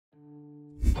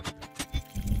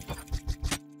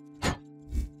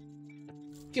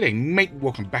G'day mate,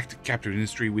 welcome back to Captain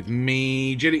Industry with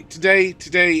me, Jetty.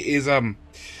 Today is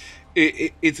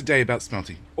it's a day about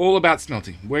smelting. All about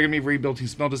smelting. We're gonna be rebuilding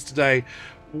smelters today.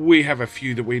 We have a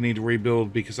few that we need to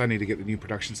rebuild because I need to get the new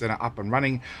production center up and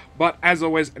running. But as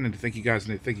always, I need to thank you guys.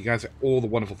 I need to thank you guys for all the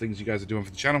wonderful things you guys are doing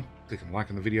for the channel. Clicking like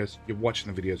on the videos, you're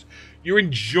watching the videos, you're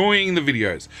enjoying the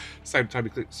videos. Same time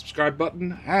you click the subscribe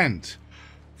button, and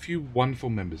a few wonderful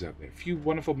members out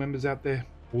there.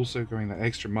 Also going that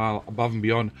extra mile above and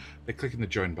beyond. They're clicking the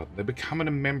join button. They're becoming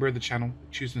a member of the channel,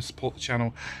 choosing to support the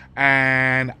channel.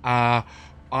 And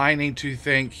I need to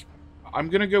thank, I'm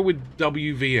going to go with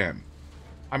WVM.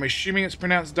 I'm assuming it's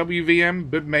pronounced WVM,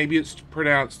 but maybe it's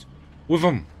pronounced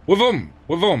Wivum.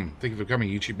 Thank you for becoming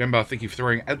a YouTube member. Thank you for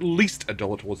throwing at least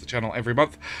 $1 towards the channel every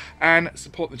month. And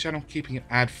support the channel, keeping it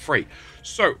ad-free.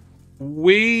 So,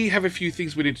 we have a few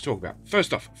things we need to talk about.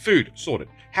 First off, food, sorted.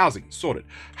 Housing, sorted.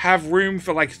 Have room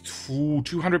for like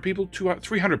 200 people?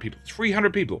 300 people.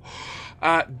 300 people.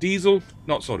 Diesel,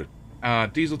 not sorted.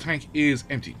 Diesel tank is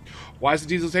empty. Why is the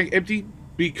diesel tank empty?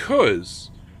 Because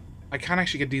I can't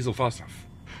actually get diesel fast enough.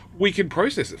 We can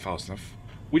process it fast enough.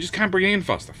 We just can't bring it in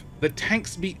fast enough. The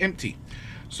tanks be empty.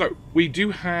 So, we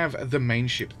do have the main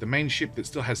ship. The main ship that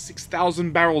still has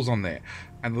 6,000 barrels on there.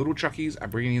 And the little truckies are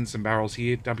bringing in some barrels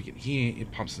here, dumping it here,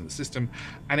 it pumps in the system,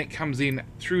 and it comes in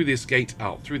through this gate,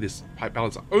 through this pipe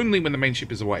balancer, only when the main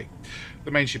ship is away. The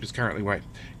main ship is currently away.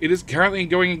 It is currently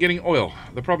going and getting oil.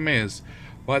 The problem is,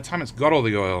 by the time it's got all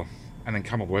the oil, and then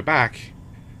come all the way back,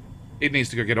 it needs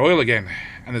to go get oil again,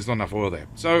 and there's not enough oil there.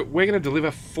 So, we're going to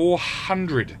deliver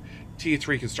 400 Tier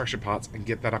 3 construction parts and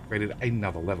get that upgraded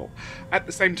another level. At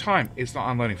the same time, it's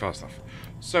not unloading fast enough.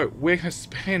 So we're going to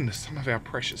spend some of our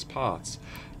precious parts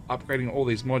upgrading all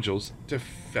these modules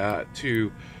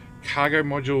to cargo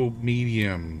module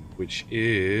medium, which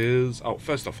is,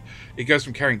 first off, it goes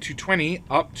from carrying 220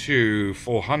 up to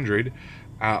 400,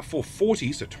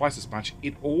 440, so twice as much.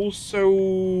 It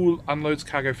also unloads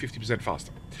cargo 50%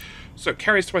 faster. So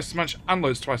carries twice as much,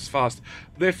 unloads twice as fast,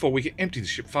 therefore we can empty the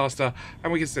ship faster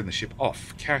and we can send the ship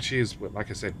off. Catch is,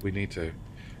 like I said, we need to,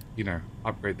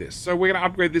 upgrade this. So we're going to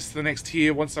upgrade this to the next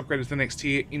tier. Once upgraded to the next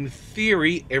tier, in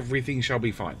theory, everything shall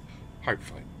be fine.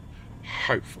 Hopefully.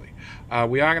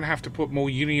 We are going to have to put more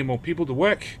uni and more people to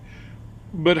work,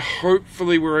 but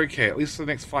hopefully we're okay, at least for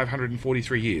the next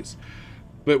 543 years.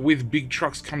 But with big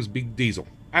trucks comes big diesel.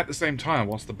 At the same time,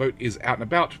 whilst the boat is out and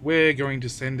about, we're going to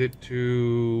send it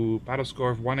to battle score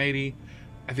of 180.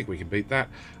 I think we can beat that.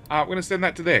 We're going to send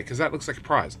that to there, because that looks like a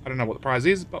prize. I don't know what the prize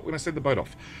is, but we're going to send the boat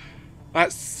off.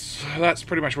 That's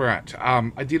pretty much where we're at.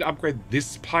 I did upgrade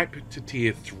this pipe to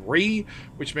tier 3,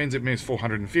 which means it moves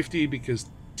 450, because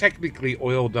technically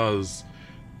oil does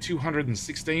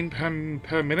 216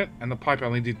 per minute, and the pipe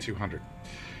only did 200.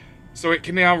 So it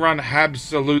can now run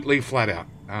absolutely flat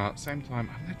out. Same time,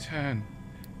 I'm going to turn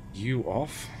you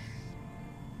off,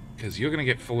 because you're going to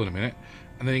get full in a minute,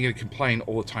 and then you're going to complain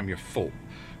all the time you're full,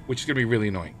 which is going to be really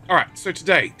annoying. Alright, so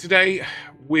today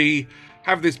we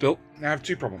have this built. Now I have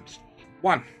two problems.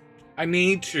 One, I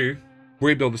need to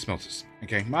rebuild the smelters.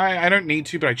 Okay, I don't need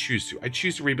to, but I choose to. I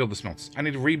choose to rebuild the smelters. I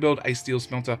need to rebuild a steel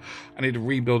smelter. I need to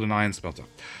rebuild an iron smelter.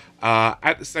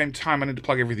 At the same time, I need to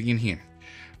plug everything in here.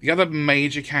 The other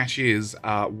major catch is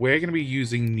we're going to be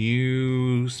using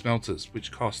new smelters,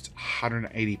 which cost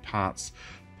 180 parts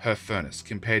per furnace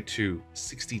compared to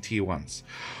 60 tier 1s.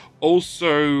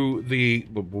 Also,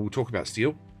 we'll talk about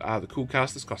steel. The cool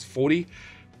casters cost 40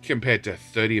 compared to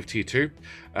 30 of tier 2.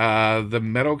 The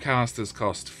metal casters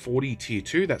cost 40 tier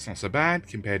 2. That's not so bad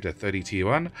compared to 30 tier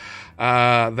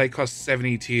 1. They cost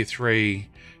 70 tier 3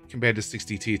 compared to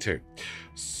 60 tier 2.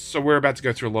 So we're about to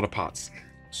go through a lot of parts.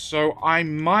 So I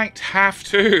might have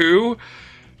to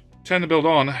turn the build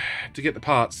on to get the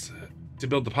parts, to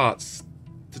build the parts,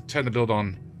 to turn the build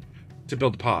on, to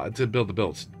build the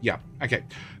build. Yeah, okay.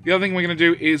 The other thing we're going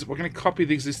to do is we're going to copy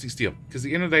the existing steel, because at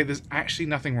the end of the day, there's actually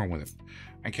nothing wrong with it.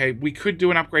 Okay, we could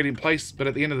do an upgrade in place, but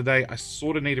at the end of the day, I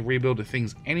sort of need to rebuild the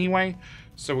things anyway,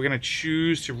 so we're going to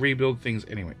choose to rebuild things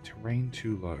anyway. Terrain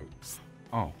too low.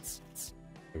 Oh,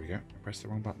 there we go. I pressed the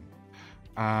wrong button.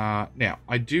 Now,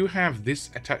 I do have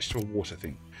this attached to a water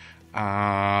thing.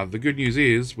 The good news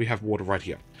is we have water right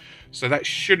here. So that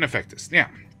shouldn't affect us. Now,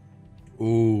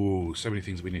 ooh, so many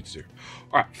things we need to do.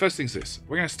 Alright, first thing's this.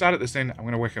 We're going to start at this end. I'm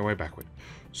going to work our way backward.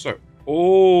 So,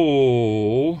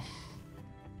 all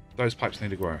those pipes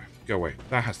need to go away.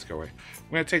 That has to go away.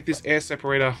 We're going to take this air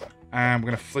separator and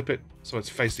we're going to flip it so it's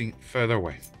facing further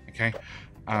away. Okay?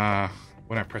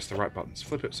 When I press the right buttons.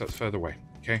 Flip it so it's further away.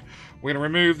 Okay, we're going to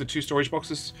remove the two storage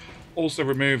boxes, also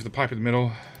remove the pipe in the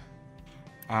middle,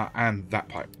 and that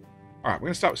pipe. All right, we're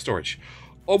going to start with storage.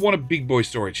 I want a big boy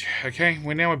storage. Okay,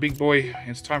 we're now a big boy.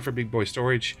 It's time for a big boy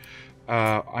storage.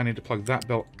 I need to plug that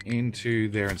belt into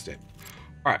there instead.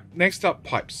 All right, next up,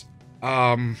 pipes.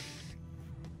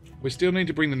 We still need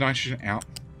to bring the nitrogen out.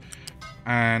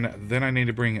 And then I need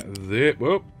to bring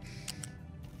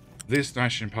this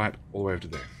nitrogen pipe all the way over to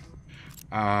there.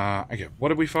 Okay, what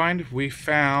did we find? We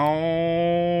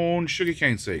found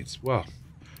sugarcane seeds. Well,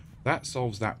 that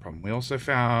solves that problem. We also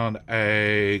found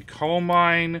a coal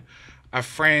mine, a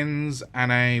friends,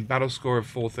 and a battle score of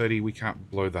 430. We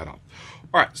can't blow that up.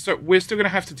 Alright, so we're still going to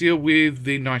have to deal with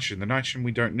the nitrogen. The nitrogen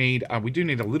we don't need. We do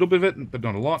need a little bit of it, but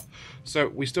not a lot. So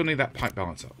we still need that pipe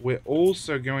balancer. We're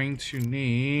also going to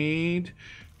need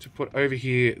to put over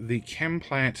here the chem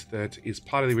plant that is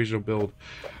part of the original build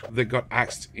that got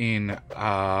axed in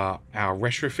our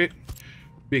retrofit.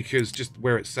 Because just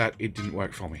where it sat, it didn't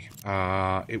work for me.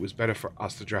 It was better for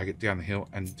us to drag it down the hill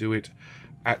and do it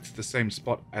at the same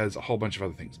spot as a whole bunch of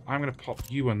other things. I'm going to pop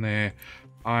you in there.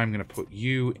 I'm going to put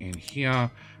you in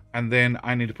here. And then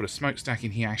I need to put a smokestack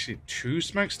in here. Actually, 2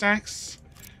 smokestacks.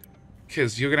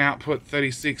 Because you're going to output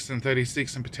 36 and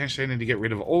 36, and potentially I need to get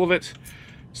rid of all of it.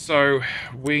 So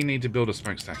we need to build a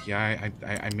smokestack. Yeah,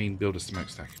 I mean build a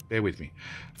smokestack. Bear with me.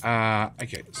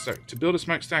 Okay, so to build a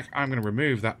smokestack, I'm going to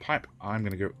remove that pipe. I'm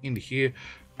going to go into here,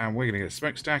 and we're going to get a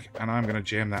smokestack, and I'm going to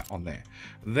jam that on there.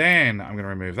 Then I'm going to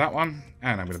remove that one,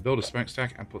 and I'm going to build a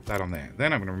smokestack and put that on there.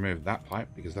 Then I'm going to remove that pipe,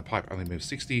 because the pipe only moves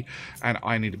 60, and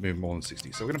I need to move more than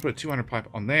 60. So we're going to put a 200 pipe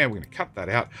on there. We're going to cut that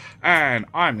out, and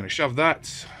I'm going to shove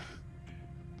that.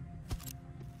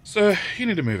 So you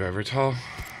need to move over a tile.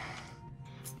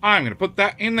 I'm going to put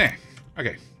that in there.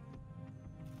 Okay.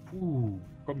 Ooh,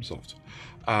 problem solved.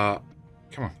 Come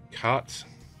on. Cut.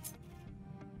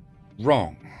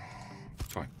 Wrong.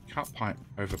 Fine. Cut pipe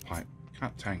over pipe.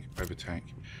 Cut tank over tank.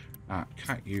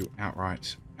 Cut you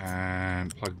outright.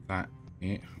 And plug that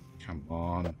in. Come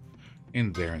on.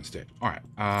 In there instead. Alright.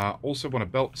 Also want a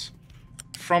belt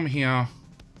from here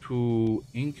to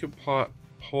Incaport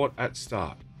port at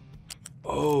start.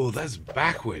 Oh, that's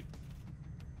backward.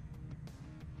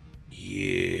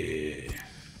 Yeah.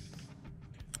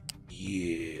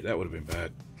 Yeah, that would have been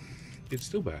bad. It's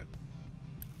still bad.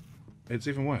 It's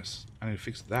even worse. I need to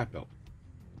fix that belt.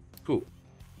 Cool.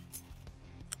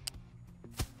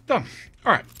 Done.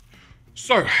 Alright.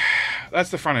 So, that's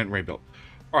the front end rebuilt.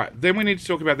 Alright, then we need to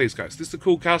talk about these guys. This is the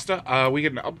Cool Caster. We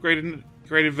get an upgraded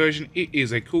version. It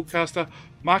is a Cool Caster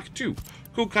Mark II.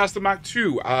 Cool Caster Mark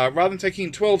II. Rather than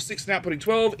taking 12.6 and outputting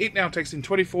 12, it now takes in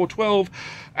 24.12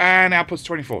 and outputs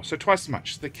 24. So twice as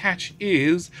much. The catch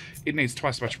is it needs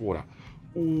twice as much water.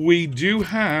 We do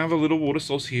have a little water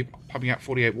source here pumping out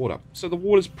 48 water. So the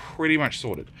water's pretty much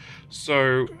sorted.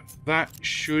 So that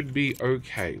should be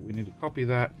okay. We need to copy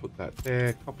that, put that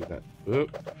there, copy that,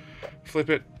 flip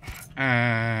it,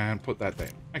 and put that there.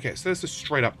 Okay, so that's a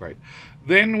straight upgrade.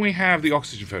 Then we have the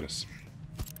oxygen furnace.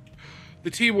 The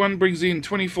tier 1 brings in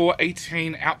 24,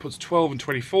 18, outputs 12 and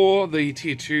 24. The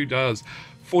tier 2 does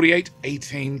 48,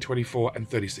 18, 24, and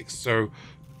 36. So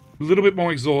a little bit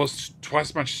more exhaust, twice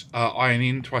as much iron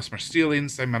in, twice as much steel in,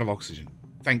 same amount of oxygen.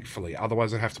 Thankfully.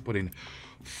 Otherwise, I'd have to put in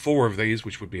 4 of these,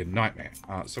 which would be a nightmare.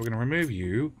 So we're going to remove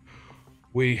you.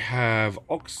 We have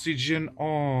oxygen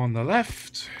on the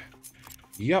left.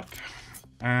 Yep.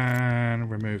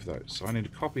 And remove those. So I need to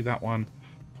copy that one,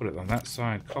 put it on that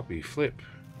side, copy, flip.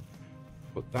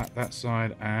 Put that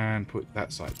side, and put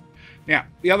that side. Now,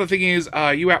 the other thing is,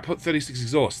 you output 36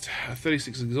 exhaust.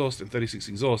 36 exhaust and 36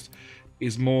 exhaust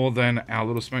is more than our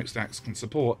little smokestacks can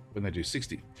support when they do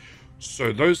 60.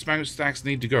 So those smokestacks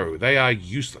need to go. They are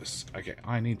useless. Okay,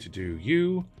 I need to do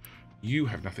you. You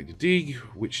have nothing to dig,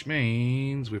 which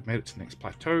means we've made it to the next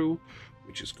plateau,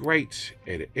 which is great.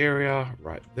 Edit area,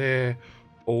 right there.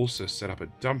 Also set up a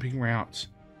dumping route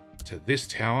to this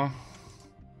tower,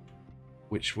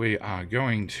 which we are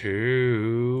going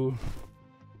to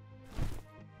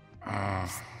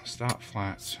start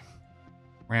flat,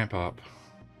 ramp up,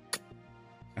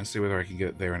 and see whether I can get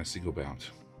it there in a single bound.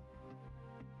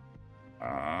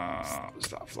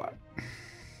 Start flat.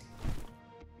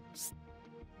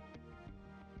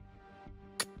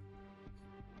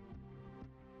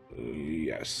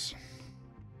 Yes.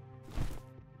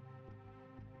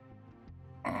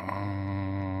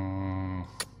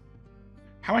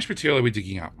 How much material are we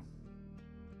digging up?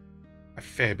 A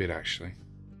fair bit, actually.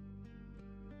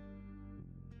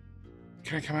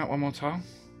 Can I come out one more tile?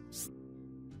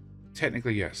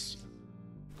 Technically, yes.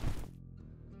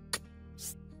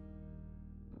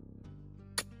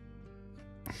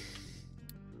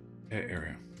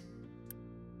 Area.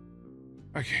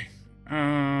 Okay.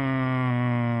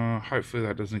 Hopefully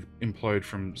that doesn't implode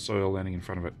from soil landing in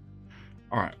front of it.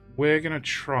 Alright, we're going to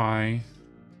try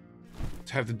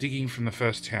to have the digging from the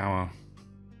first tower.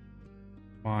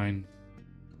 Fine.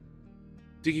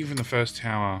 Digging from the first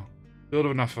tower. Build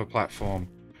enough of a platform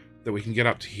that we can get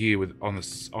up to here with on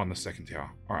the second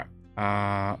tower. Alright.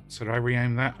 So did I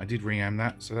re-aim that? I did re-aim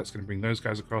that. So that's going to bring those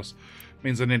guys across.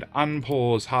 Means I need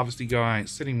unpause harvesty guy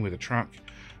sitting with a truck.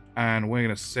 And we're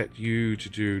going to set you to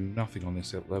do nothing on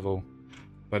this level,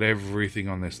 but everything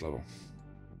on this level.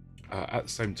 At the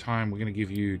same time, we're going to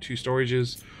give you 2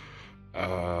 storages.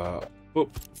 Boop.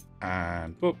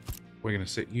 And boop. We're going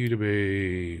to set you to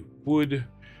be wood.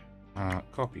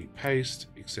 Copy, paste,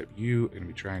 except you are going to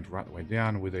be dragged right the way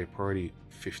down with a priority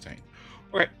 15.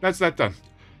 Okay, that's that done.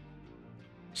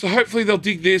 So hopefully they'll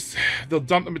dig this, they'll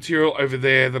dump the material over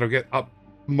there, that'll get up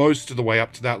most of the way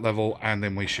up to that level, and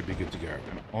then we should be good to go.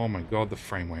 And oh my god, the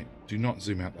frame rate. Do not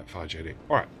zoom out that far, JD.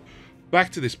 Alright,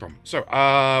 back to this problem. So,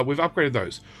 we've upgraded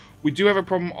those. We do have a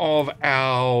problem of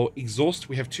our exhaust.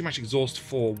 We have too much exhaust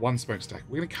for 1 smokestack.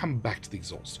 We're going to come back to the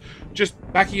exhaust. Just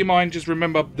back of your mind, just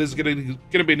remember there's going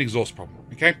to be an exhaust problem,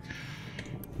 okay?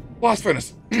 Blast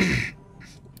furnace.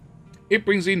 It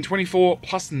brings in 24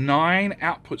 plus 9,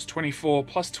 outputs 24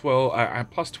 plus 12,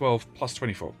 plus 12 plus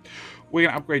 24. We're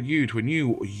going to upgrade you to a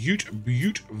new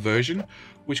Butte version,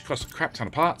 which costs a crap ton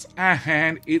of parts,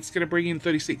 and it's going to bring in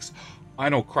 36.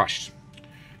 Iron ore crushed.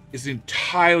 It's an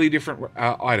entirely different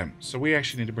item, so we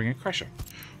actually need to bring a crusher,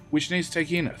 which needs to take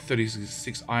in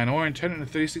 36 iron ore and turn it into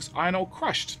 36 iron ore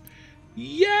crushed.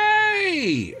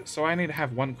 Yay! So I need to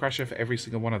have 1 crusher for every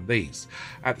single one of these.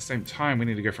 At the same time, we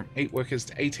need to go from 8 workers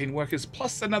to 18 workers,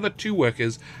 plus another 2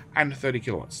 workers and 30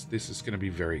 kilowatts. This is going to be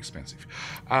very expensive.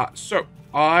 So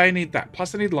I need that.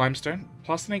 Plus I need limestone.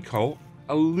 Plus I need coal.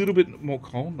 A little bit more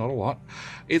coal, not a lot.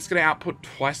 It's going to output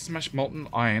twice as much molten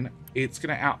iron. It's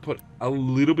going to output a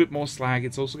little bit more slag.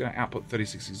 It's also going to output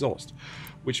 36 exhaust,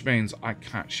 which means I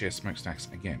can't share smokestacks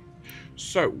again.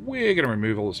 So we're going to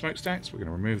remove all the smokestacks. We're going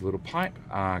to remove the little pipe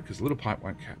because the little pipe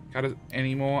won't cut it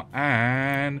anymore.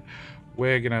 And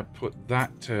we're going to put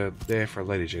that to there for a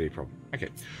later JD problem. Okay,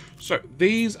 so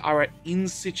these are an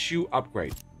in-situ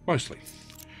upgrade, mostly.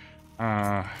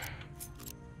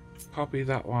 Copy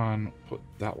that one, put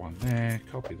that one there,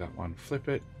 copy that one, flip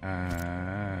it,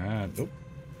 and nope.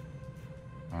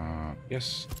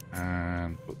 Yes,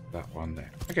 and put that one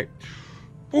there. Okay.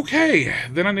 Okay,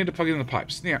 then I need to plug in the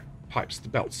pipes. Now, the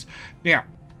belts. Now,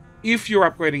 if you're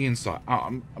upgrading inside,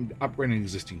 I'm upgrading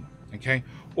existing, okay?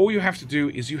 All you have to do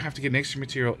is you have to get an extra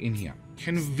material in here.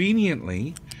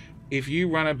 Conveniently, if you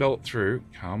run a belt through,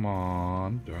 come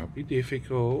on, don't be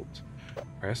difficult.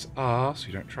 Press R so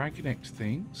you don't try and connect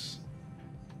things.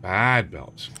 Bad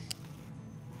belt.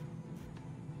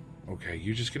 Okay,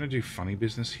 you're just going to do funny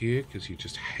business here because you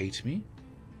just hate me?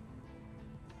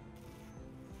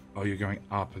 Oh, you're going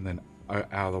up and then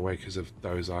out of the way because of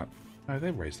those aren't... No,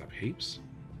 they're raised up heaps.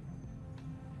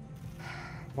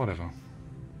 Whatever.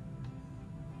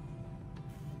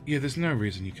 Yeah, there's no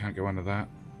reason you can't go under that.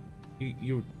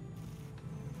 You...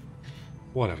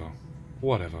 Whatever.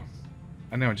 Whatever.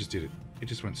 And now I just did it. It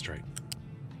just went straight.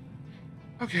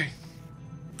 Okay.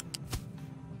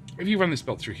 If you run this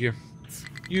belt through here,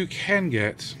 you can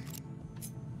get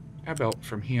a belt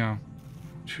from here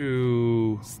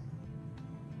to...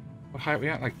 What height are we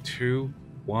at? Like 2,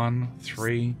 1,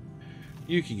 3.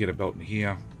 You can get a belt in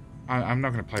here. I'm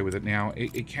not going to play with it now.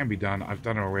 It can be done. I've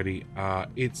done it already.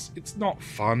 It's not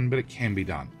fun, but it can be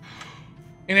done.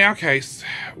 In our case,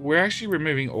 we're actually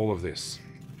removing all of this.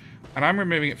 And I'm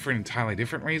removing it for an entirely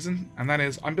different reason. And that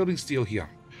is, I'm building steel here.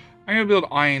 I'm going to build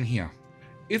iron here.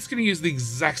 It's going to use the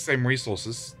exact same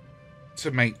resources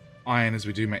to make iron as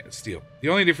we do make steel. The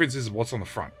only difference is what's on the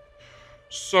front.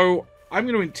 So I'm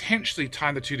going to intentionally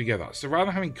tie the two together. So rather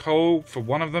than having coal for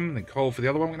one of them and then coal for the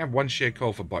other one, we're going to have one shared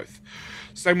coal for both.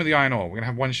 Same with the iron ore. We're going to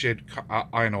have one shared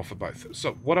iron ore for both.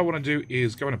 So what I want to do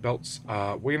is go into belts.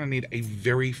 We're going to need a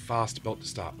very fast belt to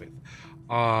start with.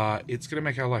 It's going to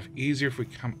make our life easier if we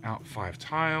come out 5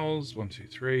 tiles. 1, 2,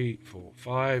 3, 4,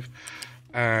 5.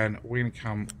 And we're going to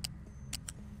come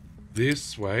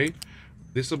this way.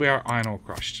 This will be our iron ore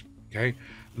crushed. Okay.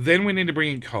 Then we need to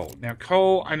bring in coal. Now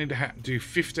coal, I need to do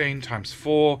 15 times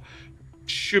 4.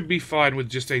 Should be fine with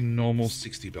just a normal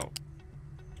 60 belt.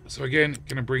 So again,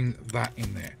 going to bring that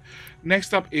in there.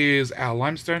 Next up is our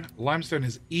limestone. Limestone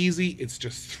is easy. It's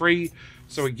just 3.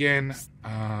 So again,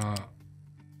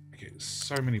 okay,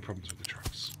 so many problems with the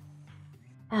trucks.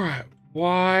 All right,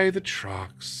 why the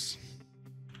trucks?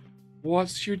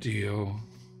 What's your deal?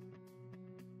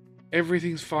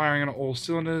 Everything's firing on all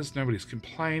cylinders. Nobody's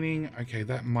complaining. Okay,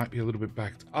 that might be a little bit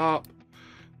backed up.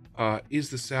 Is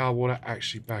the sour water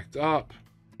actually backed up?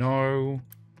 No.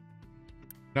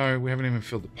 No, we haven't even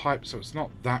filled the pipe, so it's not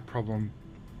that problem.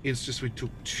 It's just we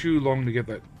took too long to get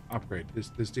that upgrade.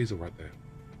 There's diesel right there.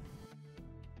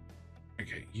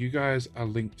 Okay, you guys are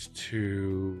linked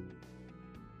to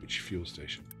which fuel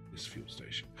station? This fuel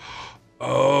station.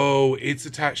 Oh, it's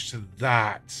attached to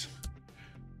that.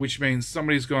 Which means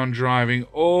somebody's gone driving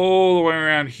all the way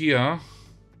around here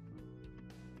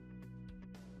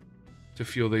to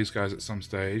fuel these guys at some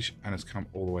stage, and it's come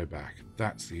all the way back.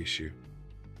 That's the issue.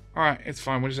 Alright, it's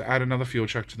fine. We'll just add another fuel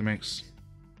truck to the mix.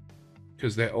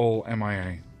 Because they're all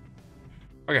MIA.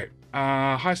 Okay,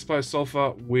 high supply of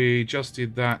sulfur. We just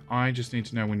did that. I just need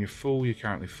to know when you're full. You're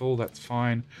currently full. That's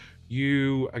fine.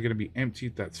 You are going to be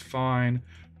emptied. That's fine.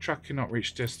 Truck cannot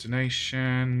reach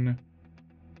destination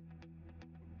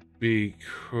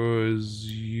because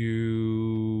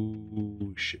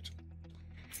you... Shit.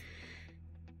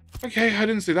 Okay, I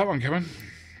didn't see that one coming.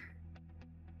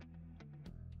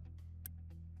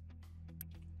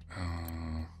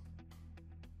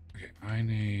 Okay, I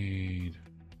need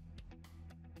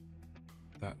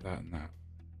that, and that.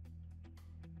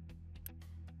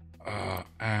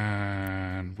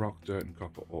 And rock, dirt, and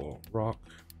copper ore. Rock,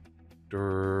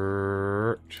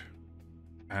 dirt,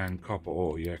 and copper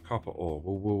ore. Yeah, copper ore.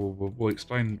 We'll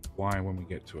explain why when we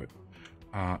get to it.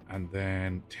 And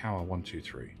then tower 1, 2,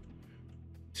 3.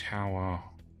 Tower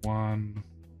 1,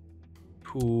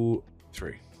 2,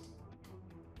 3.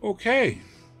 Okay.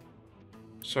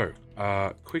 So,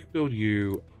 quick build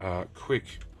you,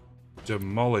 quick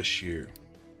demolish you.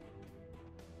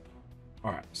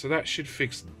 Alright, so that should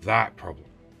fix that problem.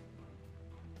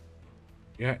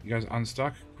 Yeah, you guys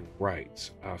unstuck? Great.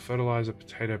 Fertilizer,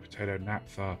 potato,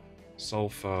 naphtha,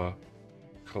 sulfur,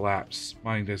 collapse,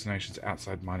 mining destinations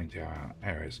outside mining tower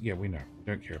areas. Yeah, we know. We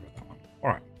don't care about that one.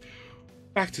 Alright.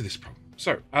 Back to this problem.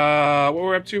 So, what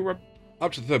we're up to? We're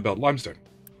up to the third belt, limestone.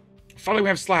 Finally, we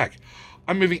have slag.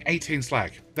 I'm moving 18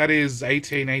 slag. That is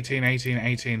 18, 18, 18,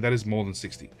 18. That is more than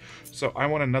 60. So I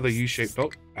want another U-shaped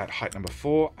belt at height number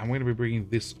 4. I'm going to be bringing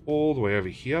this all the way over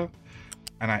here.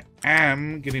 And I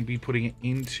am going to be putting it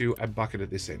into a bucket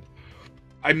at this end.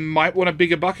 I might want a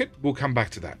bigger bucket. We'll come back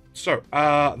to that. So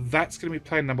that's going to be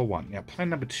plan number 1. Now, plan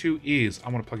number 2 is I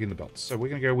want to plug in the belts. So we're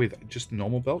going to go with just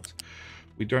normal belt.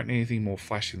 We don't need anything more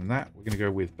flashy than that. We're going to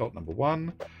go with belt number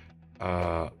 1,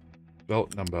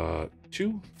 belt number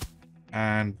 2,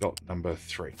 and belt number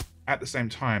 3. At the same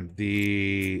time,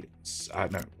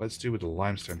 no, let's do with the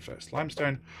limestone first.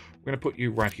 Limestone, we're going to put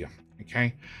you right here,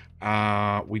 okay?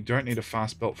 We don't need a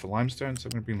fast belt for limestone, so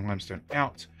I'm going to bring the limestone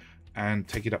out and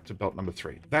take it up to belt number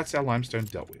 3. That's our limestone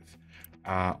dealt with.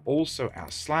 Also,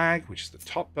 our slag, which is the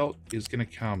top belt, is going to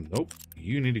come... Nope,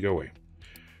 you need to go away.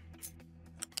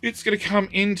 It's going to come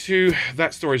into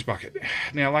that storage bucket.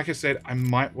 Now, like I said, I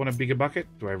might want a bigger bucket.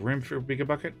 Do I have room for a bigger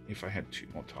bucket? If I had 2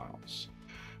 more tiles.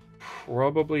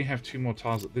 Probably have 2 more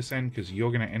tiles at this end because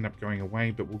you're going to end up going away,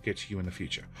 but we'll get to you in the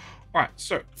future. All right,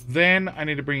 so then I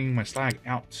need to bring my slag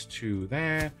out to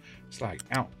there, slag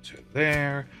out to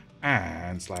there,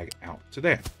 and slag out to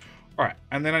there. All right,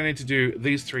 and then I need to do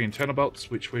these 3 internal belts,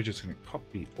 which we're just going to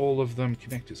copy all of them,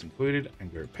 connectors included,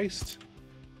 and go paste.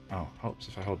 Oh, helps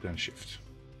if I hold down shift.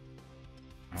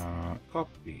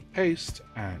 Copy, paste,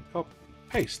 and copy,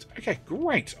 paste. Okay,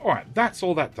 great. All right, that's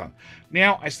all that done.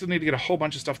 Now, I still need to get a whole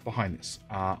bunch of stuff behind this.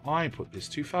 I put this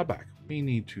too far back. We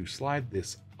need to slide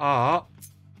this up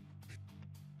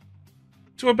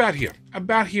to about here.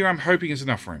 About here, I'm hoping is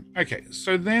enough room. Okay,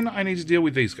 so then I need to deal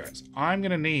with these guys. I'm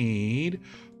going to need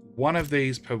one of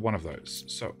these per one of those.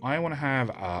 So I want to have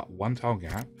a 1 tile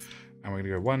gap. And we're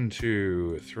going to go 1,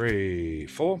 2, 3,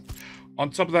 4. On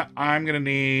top of that, I'm going to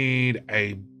need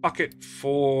a bucket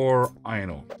for iron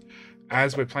ore.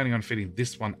 As we're planning on fitting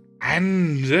this one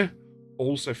and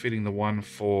also fitting the one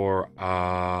for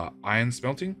iron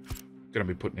smelting, going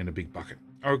to be putting in a big bucket.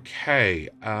 Okay,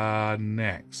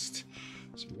 next.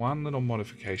 There's one little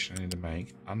modification I need to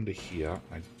make under here.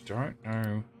 I don't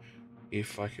know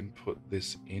if I can put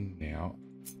this in now.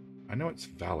 I know it's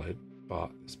valid,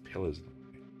 but this pillar's not.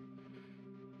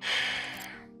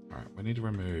 Alright, we need to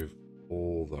remove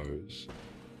all those.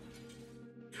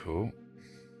 Cool.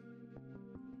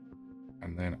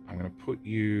 And then I'm going to put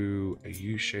you a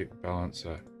U-shaped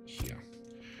balancer here.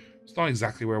 It's not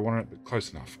exactly where I want it, but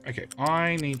close enough. Okay,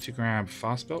 I need to grab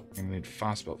fast belt. I'm going to need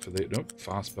fast belt for the... Nope,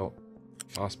 fast belt.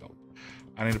 Fast belt.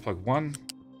 I need to plug 1,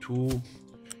 2...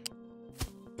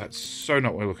 That's so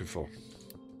not what we're looking for.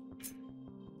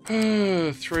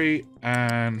 3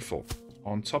 and 4.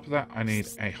 On top of that, I need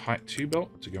a height 2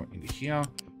 belt to go into here,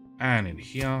 and into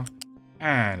here,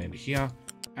 and into here,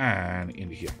 and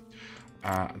into here.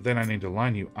 Then I need to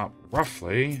line you up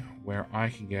roughly where I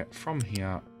can get from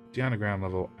here down to ground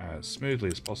level as smoothly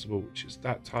as possible, which is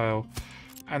that tile,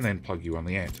 and then plug you on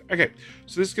the end. Okay,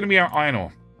 so this is going to be our iron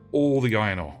ore. All the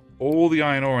iron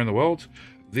ore in the world.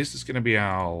 This is going to be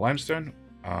our limestone,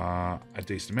 a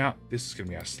decent amount. This is going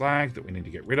to be our slag that we need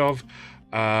to get rid of.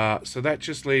 So that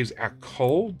just leaves our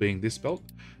coal being this belt,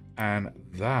 and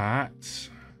that...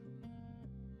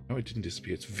 No, it didn't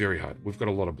disappear. It's very hard. We've got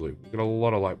a lot of blue. We've got a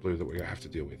lot of light blue that we're going to have to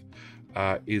deal with.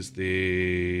 Is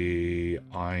the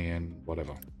iron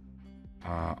whatever.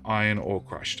 Iron ore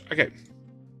crushed. Okay.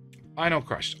 Iron ore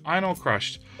crushed. Iron ore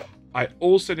crushed. I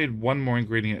also need one more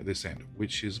ingredient at this end,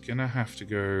 which is going to have to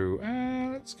go...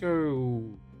 let's go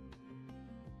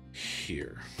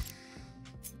here.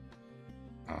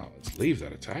 Let's leave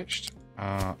that attached.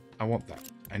 I want that.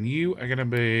 And you are going to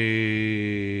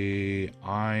be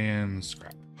iron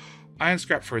scrap. Iron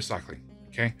scrap for recycling,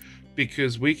 okay?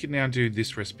 Because we can now do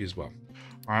this recipe as well.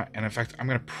 All right, and in fact, I'm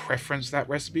going to preference that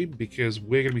recipe because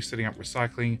we're going to be setting up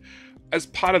recycling as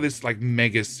part of this like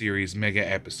mega series, mega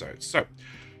episode. So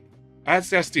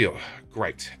that's our steel.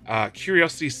 Great.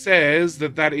 Curiosity says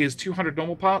that is 200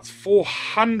 normal parts,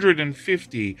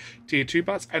 450 tier 2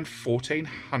 parts, and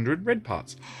 1400 red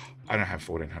parts. I don't have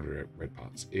 1400 red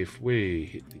parts. If we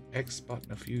hit the X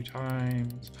button a few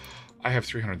times, I have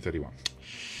 331.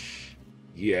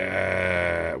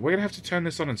 Yeah, we're gonna have to turn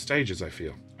this on in stages, I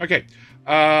feel. Okay,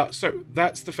 so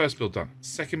that's the first build done.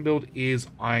 Second build is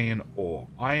iron ore,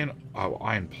 iron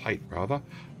plate rather.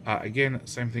 Again,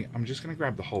 same thing. I'm just gonna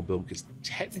grab the whole build because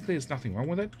technically there's nothing wrong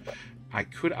with it. I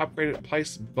could upgrade it at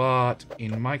place, but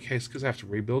in my case, because I have to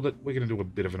rebuild it, we're gonna do a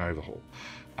bit of an overhaul.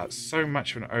 So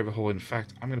much of an overhaul. In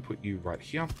fact, I'm gonna put you right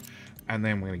here. And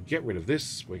then we're going to get rid of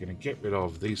this. We're going to get rid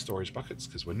of these storage buckets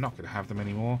because we're not going to have them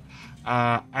anymore.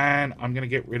 And I'm going to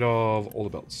get rid of all the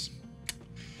belts.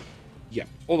 Yeah,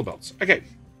 all the belts. Okay.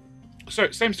 So,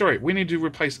 same story. We need to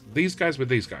replace these guys with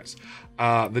these guys.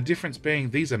 The difference being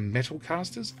these are metal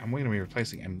casters. And we're going to be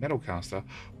replacing a metal caster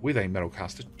with a metal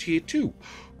caster tier 2.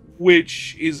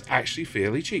 Which is actually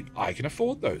fairly cheap. I can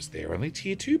afford those. They're only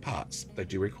tier 2 parts. They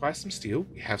do require some steel.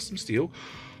 We have some steel.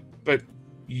 But...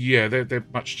 yeah, they're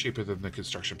much cheaper than the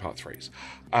construction part 3s.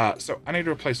 So I need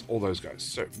to replace all those guys.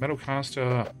 So metal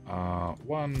caster,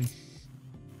 1,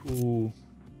 2,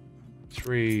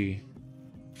 3,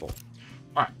 4.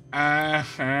 All right,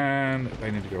 and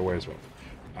they need to go away as well.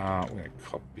 We're going to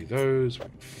copy those, we're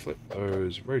going to flip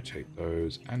those, rotate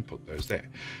those, and put those there.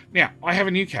 Now, I have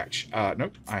a new catch.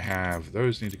 Nope, I have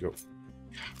those need to go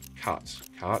cut.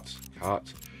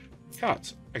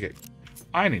 Okay.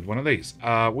 I need one of these.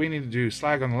 We need to do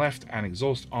slag on the left and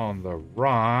exhaust on the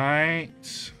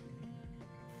right.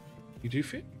 You do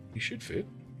fit? You should fit.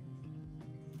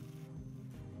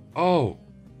 Oh,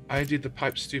 I did the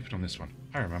pipe stupid on this one.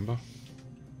 I remember.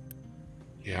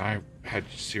 Yeah, I had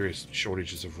serious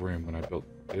shortages of room when I built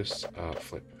this.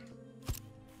 Flip.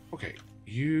 Okay,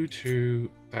 you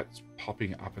two. That's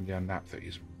popping up and down that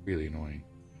is really annoying.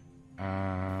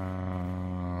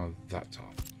 That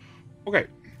top. Okay.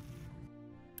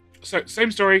 So, same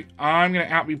story. I'm going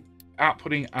to be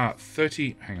outputting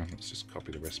 30... Hang on, let's just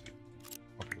copy the recipe.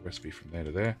 Copy the recipe from there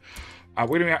to there.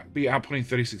 We're going to be outputting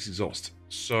 36 exhaust.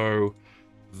 So,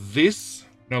 this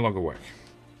no longer work.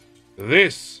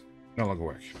 This no longer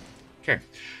work. Okay.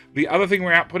 The other thing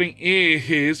we're outputting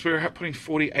is we're outputting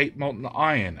 48 molten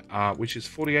iron, which is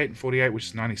 48 and 48, which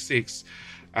is 96.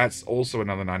 That's also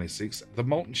another 96. The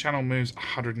molten channel moves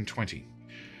 120.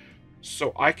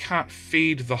 So I can't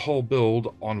feed the whole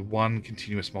build on one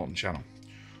continuous molten channel.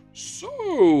 So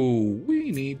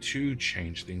we need to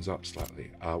change things up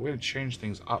slightly. We're going to change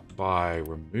things up by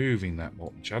removing that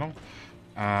molten channel.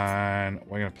 And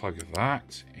we're going to plug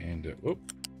that into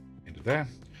there.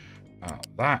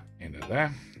 That into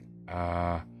there.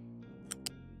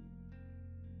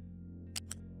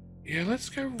 Yeah, let's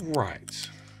go right.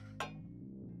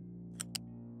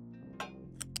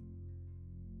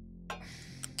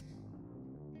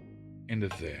 Into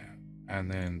there,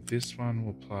 and then this one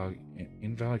will plug in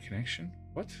invalid connection.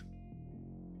 What?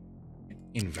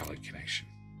 Invalid connection.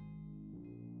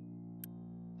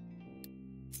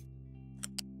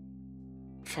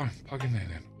 Fine, plug in there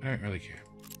then. I don't really care.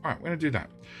 All right, we're gonna do that.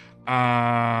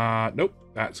 Nope,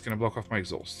 that's gonna block off my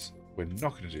exhausts. We're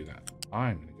not gonna do that.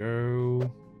 I'm gonna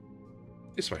go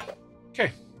this way.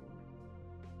 Okay.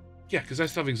 Yeah, because I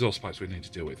still have exhaust pipes we need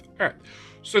to deal with. All right,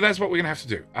 so that's what we're going to have to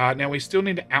do. Now, we still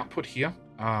need to output here.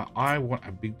 I want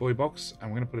a big boy box, and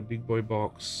we're going to put a big boy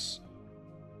box.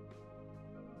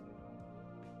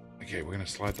 Okay, we're going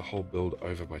to slide the whole build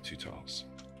over by 2 tiles.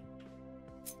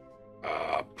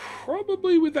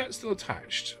 Probably with that still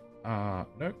attached. No,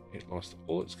 it lost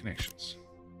all its connections.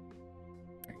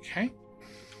 Okay.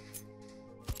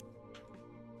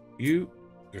 You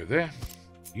go there.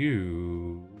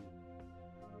 You...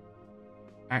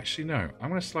 Actually, no. I'm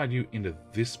going to slide you into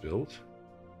this build,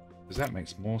 because that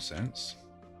makes more sense.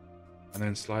 And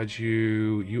then slide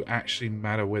you... You actually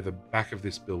matter where the back of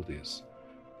this build is.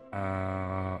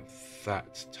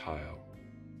 That tile.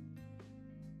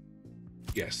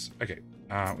 Yes. Okay.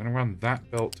 I'm going to run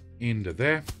that belt into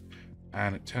there.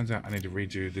 And it turns out I need to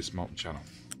redo this molten channel.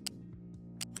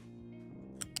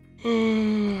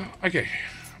 Okay.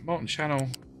 Molten channel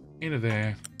into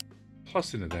there.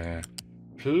 Plus into there.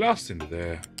 Plus into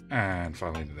there, and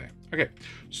finally into there. Okay,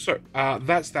 so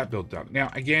that's that build done. Now,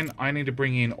 again, I need to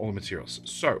bring in all the materials.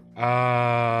 So,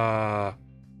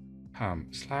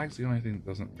 slag's the only thing that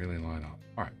doesn't really line up.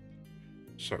 All right,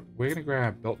 so we're gonna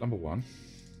grab belt number 1.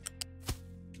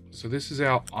 So this is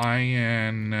our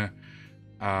iron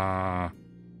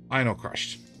ore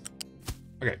crushed.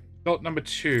 Okay, belt number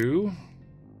 2,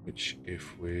 which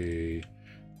if we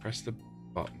press the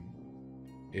button,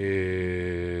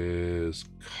 is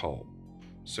coal.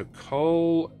 So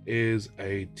coal is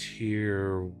a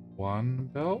tier 1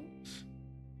 belt.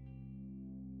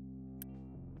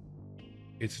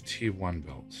 It's a tier 1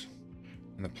 belt.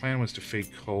 And the plan was to feed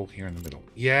coal here in the middle.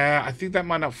 Yeah, I think that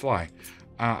might not fly.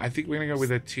 I think we're going to go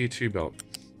with a tier 2 belt.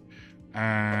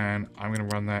 And I'm going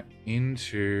to run that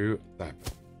into that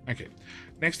belt. Okay.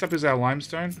 Next up is our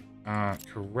limestone.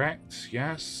 Correct,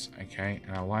 yes. Okay,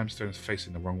 and our limestone is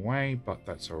facing the wrong way, but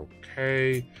that's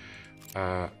okay.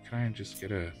 Can I just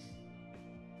get a...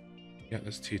 Yeah,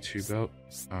 that's tier 2 belt.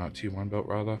 Tier 1 belt,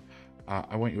 rather.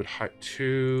 I want you at height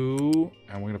 2,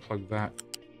 and we're going to plug that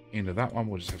into that one.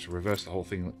 We'll just have to reverse the whole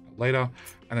thing later.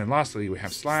 And then lastly, we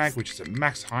have slag, which is at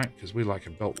max height, because we like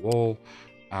a belt wall,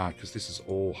 because this is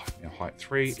all height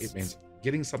 3. It means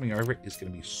getting something over it is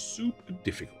going to be super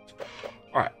difficult.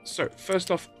 Alright, so first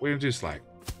off, we're going to do slag.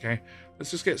 Okay,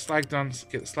 let's just get slag done,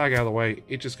 get the slag out of the way.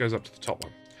 It just goes up to the top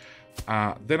one.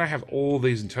 Then I have all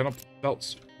these internal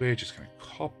belts. We're just going to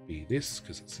copy this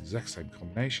because it's the exact same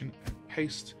combination, and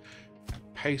paste, and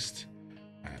paste,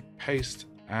 and paste,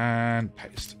 and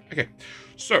paste. Okay,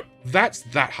 so that's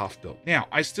that half built. Now,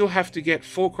 I still have to get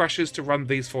 4 crushers to run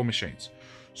these 4 machines.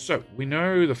 So we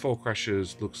know the 4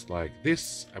 crushers looks like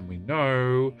this, and we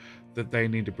know that they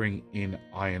need to bring in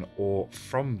iron ore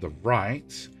from the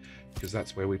right, because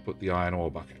that's where we put the iron ore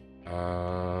bucket.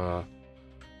 That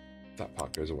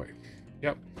part goes away.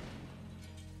 Yep.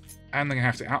 And they're going to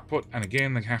have to output, and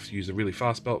again, they have to use a really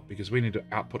fast belt, because we need to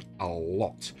output a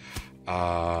lot.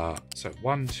 So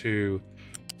 1, 2,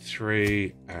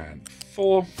 3, and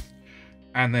 4.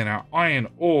 And then our iron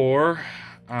ore,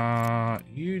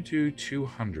 you do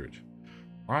 200.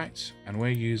 Right, and we're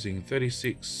using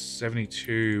 36,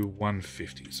 72,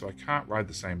 150. So I can't ride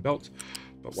the same belt,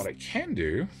 but what I can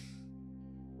do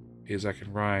is I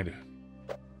can ride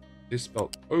this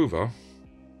belt over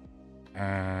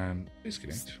and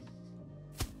disconnect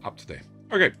up to there.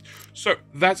 Okay, so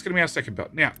that's going to be our second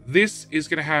belt. Now, this is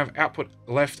going to have output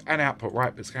left and output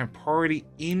right, but it's going to have priority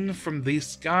in from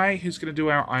this guy who's going to do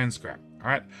our iron scrap. All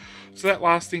right, so that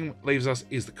last thing leaves us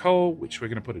is the coal, which we're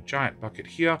going to put a giant bucket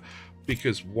here.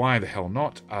 Because why the hell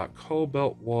not? Coal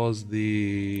belt was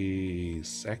the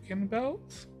second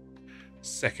belt?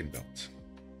 Second belt.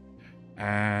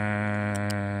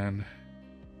 And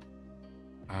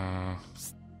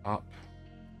up.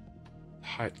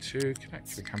 Height 2. Can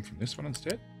it come from this one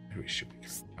instead? Who should we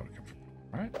come from?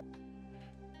 Right?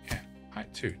 Yeah.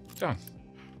 Height 2. Done.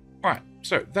 Alright,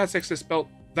 so that's excess belt.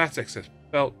 That's excess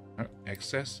belt. No,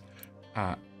 excess.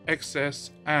 Excess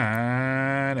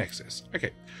and excess. Okay.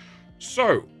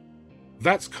 So,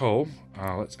 that's coal.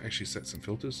 Let's actually set some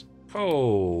filters.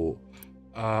 Coal,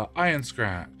 iron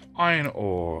scrap, iron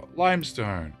ore,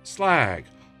 limestone, slag.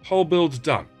 Whole build's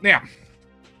done. Now,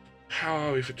 how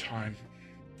are we for time?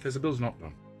 The build's not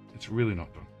done. It's really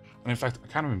not done. And in fact, I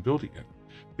can't even build it yet.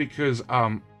 Because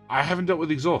I haven't dealt with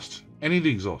the exhaust. Any of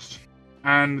the exhaust.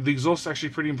 And the exhaust is actually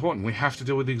pretty important. We have to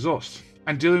deal with the exhaust.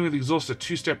 And dealing with the exhaust is a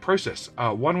 2-step process.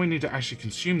 1, we need to actually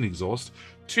consume the exhaust.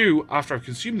 2, after I've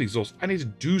consumed the exhaust, I need to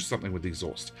do something with the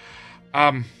exhaust.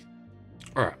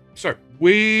 Alright, so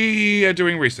we are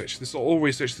doing research. This is all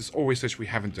research. This is all research we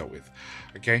haven't dealt with.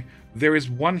 Okay, there is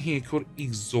one here called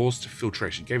exhaust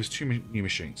filtration. Gave us 2 new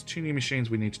machines. 2 new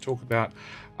machines we need to talk about.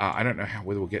 I don't know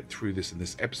whether we'll get through this in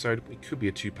this episode. It could be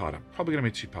a 2-parter. Probably going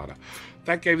to be a 2-parter.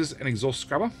 That gave us an exhaust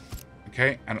scrubber.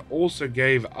 Okay, and also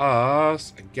gave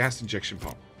us a gas injection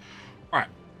pump. All right,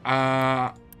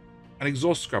 an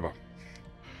exhaust scrubber.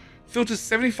 Filters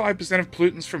 75% of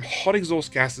pollutants from hot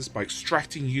exhaust gases by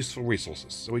extracting useful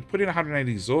resources. So we put in 180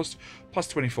 exhaust plus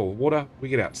 24 water. We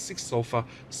get out 6 sulfur,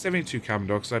 72 carbon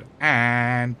dioxide,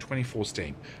 and 24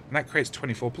 steam. And that creates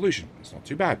 24 pollution. It's not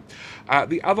too bad.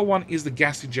 The other one is the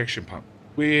gas injection pump,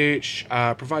 which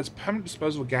provides permanent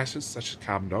disposal of gases such as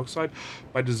carbon dioxide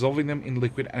by dissolving them in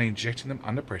liquid and injecting them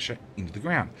under pressure into the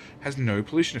ground. Has no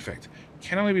pollution effect.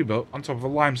 Can only be built on top of a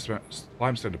limestone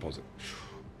deposit,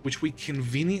 which we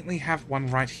conveniently have one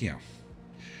right here.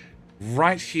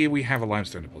 Right here we have a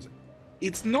limestone deposit.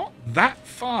 It's not that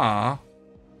far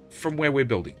from where we're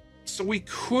building, so we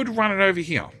could run it over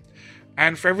here.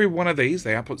 And for every one of these,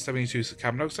 they output 72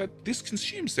 carbon dioxide. This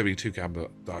consumes 72 carbon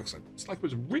dioxide. It's like it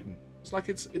was written. It's like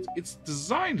it's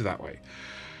designed that way.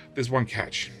 There's one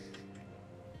catch.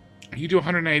 You do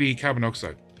 180 carbon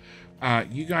dioxide.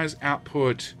 You guys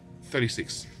output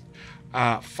 36.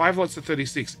 5 lots of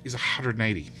 36 is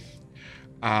 180.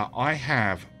 I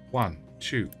have 1,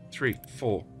 2, 3,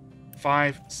 4,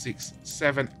 5, 6,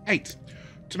 7, 8.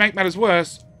 To make matters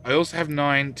worse, I also have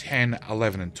 9, 10,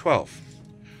 11, and 12.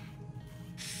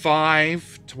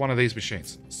 5 to one of these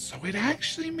machines. So it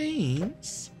actually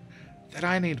means that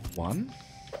I need 1,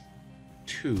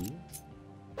 2,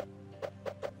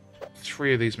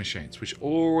 3 of these machines, which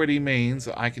already means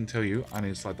that I can tell you I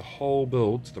need to slide the whole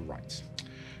build to the right,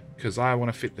 because I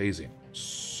want to fit these in.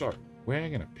 So we're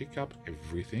going to pick up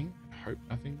everything. Hope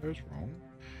nothing goes wrong.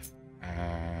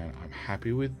 And I'm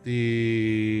happy with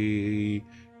the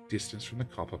distance from the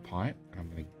copper pipe. And I'm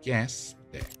going to guess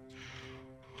there.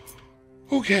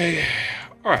 Okay.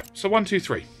 All right. So 1, 2,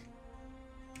 3.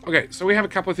 Okay. So we have a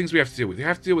couple of things we have to deal with. We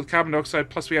have to deal with carbon dioxide,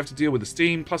 plus we have to deal with the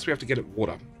steam, plus we have to get it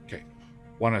water. Okay.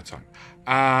 One at a time.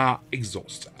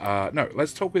 Exhaust. No,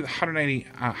 let's talk with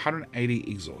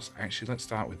 180 exhaust. Actually, let's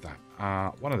start with that.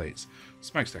 One of these.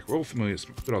 Smokestack. We're all familiar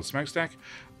with good old smokestack.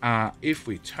 If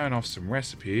we turn off some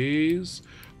recipes,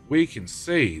 we can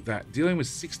see that dealing with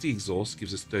 60 exhaust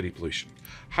gives us 30 pollution.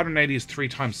 180 is 3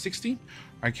 times 60.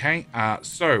 Okay,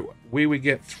 so we would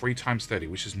get 3 times 30,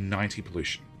 which is 90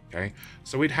 pollution. Okay,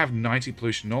 so we'd have 90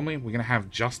 pollution normally. We're going to have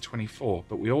just 24,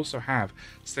 but we also have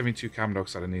 72 carbon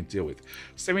dioxide I need to deal with.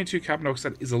 72 carbon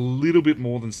dioxide is a little bit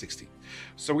more than 60.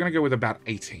 So we're going to go with about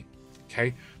 18.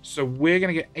 Okay, so we're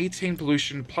going to get 18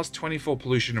 pollution plus 24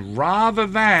 pollution rather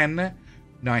than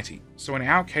 90. So in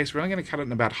our case, we're only going to cut it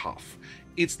in about half.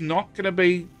 It's not going to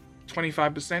be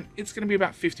 25%, it's going to be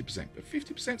about 50%, but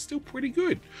 50% is still pretty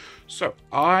good. So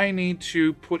I need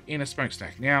to put in a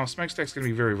smokestack. Now, smokestack's going to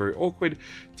be very, very awkward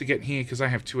to get here because I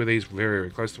have 2 of these very, very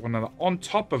close to one another. On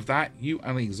top of that, you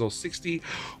only exhaust 60,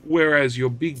 whereas your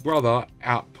big brother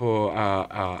output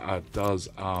does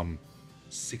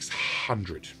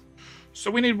 600.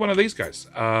 So we need one of these guys.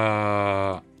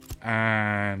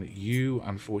 And you,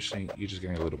 unfortunately, you're just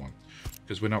getting a little one,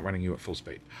 because we're not running you at full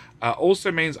speed.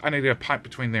 Also means I need a pipe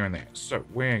between there and there. So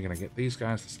we're going to get these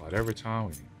guys to slide over a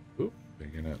tile. We're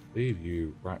going to leave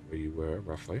you right where you were,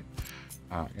 roughly.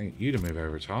 Get you to move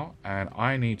over a tile. And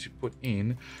I need to put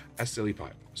in a silly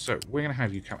pipe. So we're going to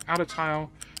have you come out a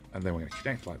tile, and then we're going to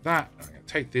connect like that. I'm going to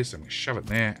take this, I'm going to shove it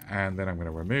in there, and then I'm going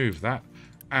to remove that,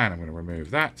 and I'm going to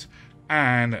remove that.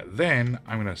 And then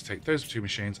I'm going to take those 2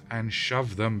 machines and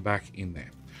shove them back in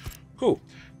there. Cool.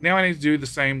 Now I need to do the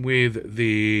same with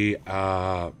the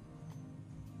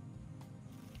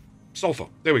sulfur.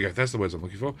 There we go. That's the words I'm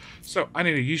looking for. So I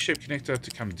need a U-shaped connector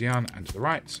to come down and to the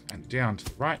right and down to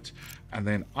the right. And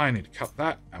then I need to cut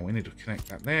that, and we need to connect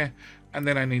that there. And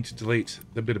then I need to delete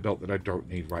the bit of belt that I don't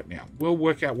need right now. We'll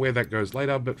work out where that goes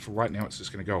later, but for right now, it's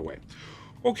just going to go away.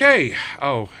 Okay.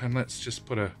 Oh, and let's just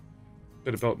put a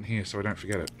bit of belt in here so I don't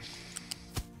forget it.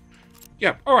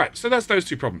 Yeah, all right, so that's those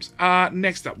 2 problems.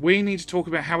 Next up, we need to talk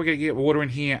about how we're going to get water in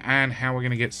here and how we're going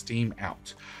to get steam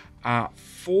out.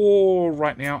 For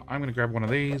right now, I'm going to grab one of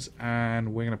these,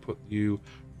 and we're going to put you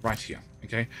right here,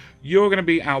 okay? You're going to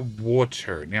be our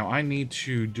water. Now, I need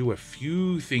to do a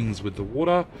few things with the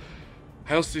water.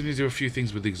 I also need to do a few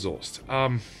things with the exhaust.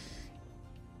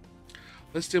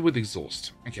 Let's deal with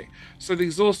exhaust. Okay, so the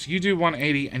exhaust, you do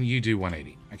 180 and you do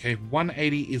 180. Okay,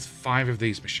 180 is 5 of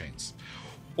these machines.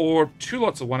 Or 2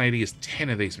 lots of 180 is 10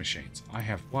 of these machines. I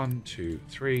have 1, 2,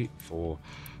 3, 4,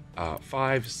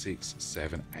 5, 6,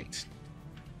 7, 8,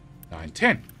 9,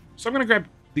 10. So I'm going to grab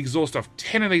the exhaust off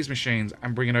 10 of these machines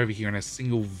and bring it over here in a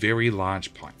single very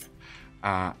large pipe.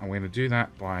 I'm going to do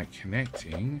that by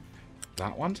connecting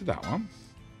that one to that one,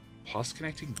 plus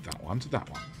connecting that one to that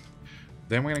one.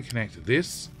 Then we're going to connect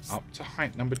this up to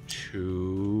height number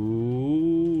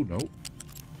 2. Nope.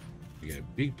 We get a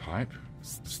big pipe.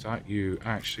 Start you.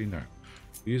 Actually, no.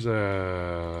 Use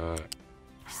a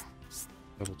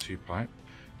level 2 pipe.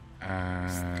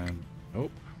 And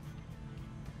nope.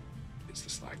 It's the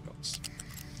slag belts.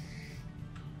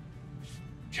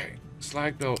 Okay,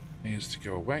 slag belt needs to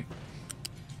go away.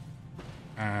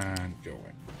 And go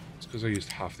away. It's because I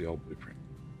used half the old blueprint.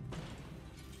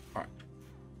 Alright.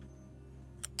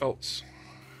 Belts.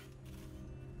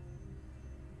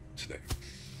 To there.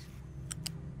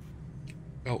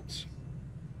 Belts.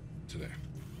 To there.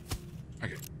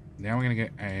 Okay. Now we're going to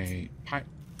get a pipe.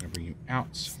 I'm going to bring you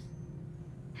out.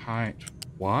 Height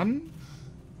 1.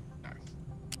 No.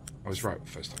 I was right the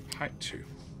first time. Height 2.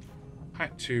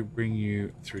 Height 2, bring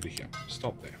you through to here.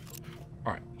 Stop there.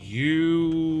 Alright.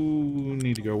 You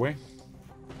need to go away.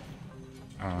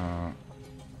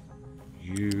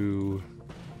 You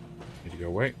need to go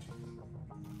away.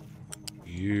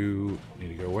 You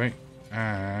need to go away.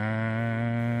 And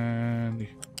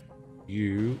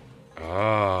you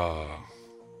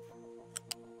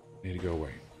need to go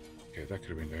away. Okay, that could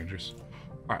have been dangerous.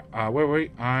 Alright,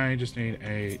 wait. I just need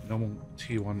a normal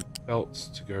T1 belts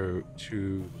to go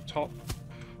to the top.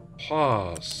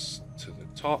 Plus to the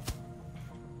top.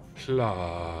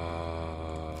 Plus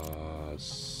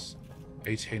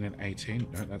 18 and 18.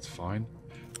 No, that's fine.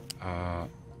 To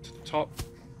the top.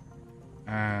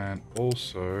 And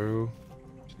also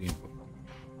to the input.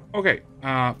 Okay,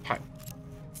 pipe.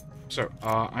 So,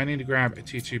 I need to grab a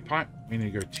T2 pipe. We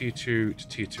need to go T2 to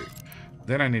T2.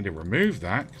 Then I need to remove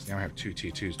that, because now I have two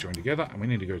T2s joined together, and we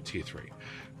need to go Tier 3.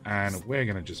 And we're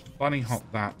going to just bunny hop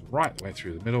that right the way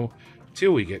through the middle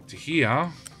till we get to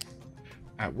here,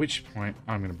 at which point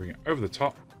I'm going to bring it over the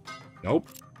top. Nope.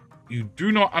 You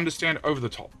do not understand over the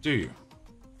top, do you?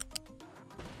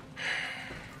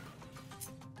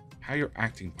 How your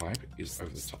acting pipe is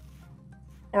over the top.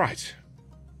 Alright.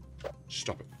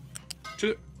 Stop it.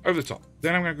 Over the top.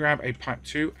 Then I'm going to grab a pipe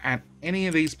 2, and any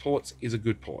of these ports is a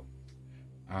good port.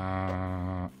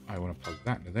 I want to plug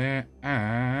that into there,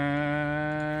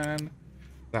 and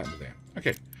that into there.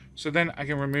 Okay, so then I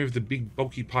can remove the big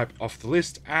bulky pipe off the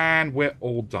list, and we're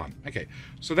all done. Okay,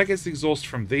 so that gets the exhaust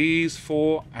from these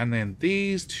 4, and then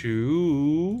these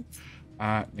 2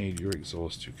 need your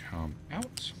exhaust to come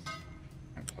out.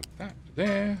 And plug that to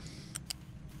there.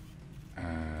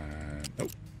 And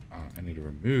nope, I need to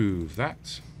remove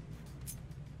that.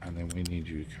 And then we need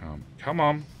you to come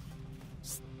on.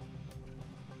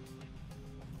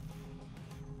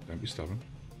 Don't be stubborn.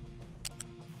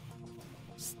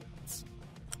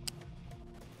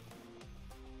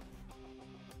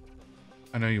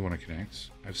 I know you want to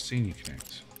connect. I've seen you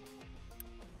connect.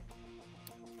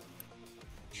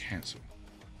 Cancel.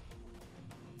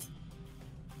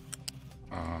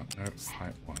 No,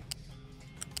 height 1.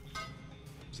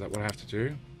 Is that what I have to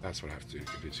do? That's what I have to do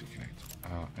to connect.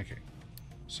 Okay.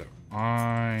 So,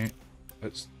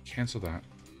 let's cancel that.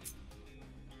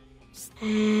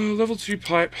 Level 2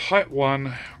 pipe, height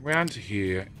 1, round to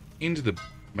here, into the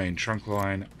main trunk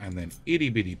line, and then itty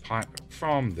bitty pipe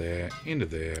from there, into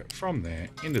there, from there,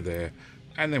 into there,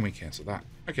 and then we cancel that.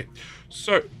 Okay,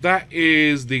 so that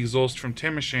is the exhaust from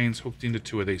 10 machines hooked into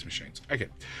 2 of these machines. Okay,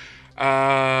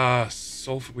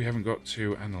 sulfur we haven't got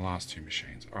to, and the last 2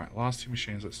 machines. Alright, last 2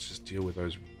 machines, let's just deal with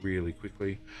those really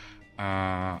quickly.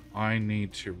 I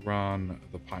need to run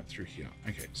the pipe through here.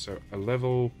 Okay, so a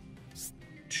level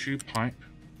 2 pipe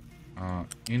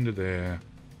into there,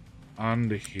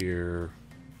 under here.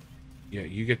 Yeah,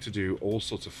 you get to do all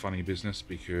sorts of funny business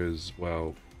because,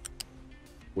 well,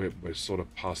 we're sort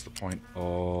of past the point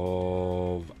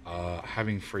of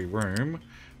having free room,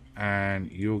 and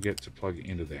you'll get to plug it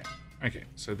into there. Okay,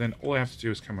 so then all I have to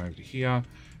do is come over to here,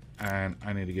 and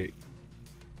I need to get...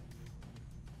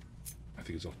 I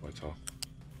think it's off by a tile.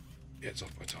 Yeah, it's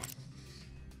off by a tile.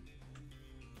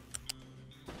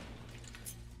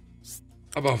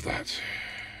 Above that.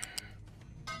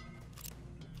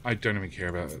 I don't even care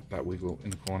about that wiggle in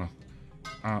the corner.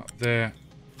 There,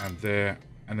 and then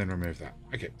remove that.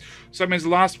 Okay, so that means the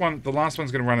last one's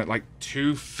going to run at like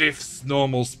 2/5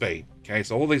 normal speed. Okay,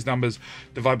 so all these numbers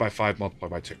divide by 5, multiply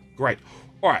by 2. Great.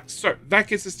 All right, so that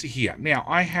gets us to here. Now,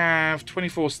 I have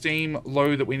 24 steam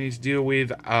low that we need to deal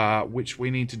with, which we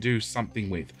need to do something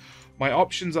with. My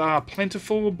options are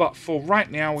plentiful, but for right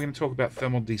now, we're going to talk about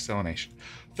thermal desalination.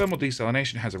 Thermal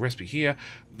desalination has a recipe here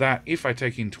that if I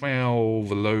take in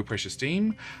 12 low pressure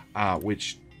steam,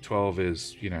 which 12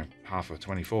 is, you know, half of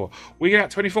 24, we get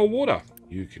 24 water.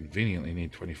 You conveniently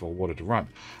need 24 water to run.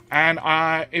 And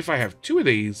if I have 2 of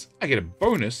these, I get a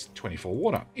bonus 24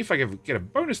 water. If I get a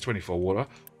bonus 24 water,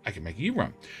 I can make you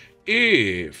run.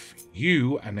 If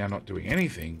you are now not doing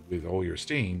anything with all your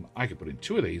steam, I can put in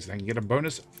 2 of these and I can get a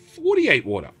bonus 48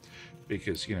 water.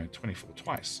 Because, you know, 24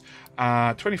 twice.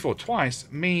 24 twice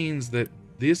means that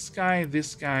this guy,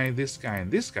 this guy, this guy, and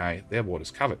this guy, their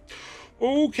water's covered.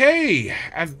 Okay,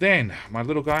 and then my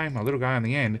little guy on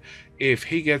the end, if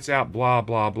he gets out, blah,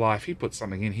 blah, blah, if he puts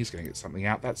something in, he's going to get something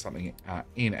out. That something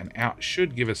in and out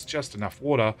should give us just enough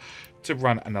water to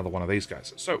run another one of these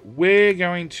guys. So we're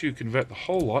going to convert the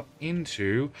whole lot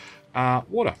into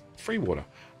water, free water,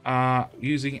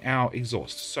 using our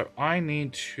exhaust. So I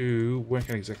need to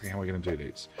work out exactly how we're going to do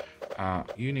these.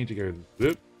 You need to go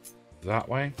that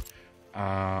way.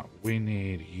 We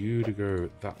need you to go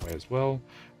that way as well.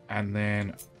 And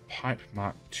then pipe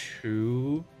mark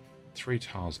 2, 3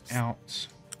 tiles out.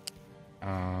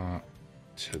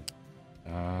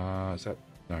 Is that?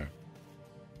 No.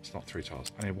 It's not 3 tiles.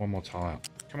 I need 1 more tile out.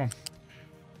 Come on.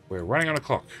 We're running on a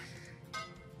clock.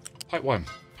 Pipe 1,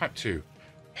 pipe 2,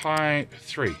 pipe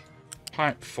 3,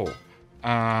 pipe 4,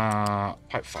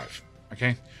 pipe 5.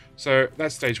 Okay? So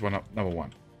that's stage 1 up, number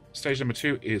 1. Stage number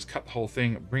 2 is cut the whole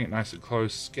thing, bring it nice and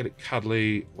close, get it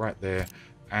cuddly right there,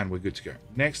 and we're good to go.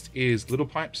 Next is little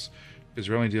pipes, because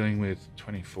we're only dealing with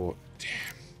 24. Damn.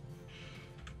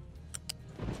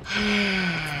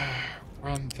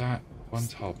 Run that 1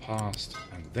 tile past,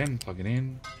 and then plug it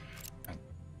in. And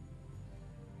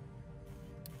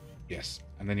yes,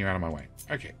 and then you're out of my way.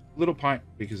 Okay, little pipe,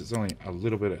 because it's only a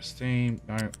little bit of steam.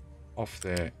 No, off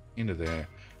there, into there,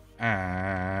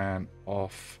 and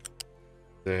off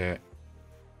there,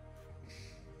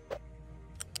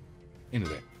 into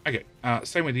there. Okay,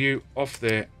 same with you, off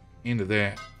there, into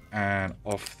there, and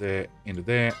off there, into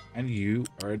there, and you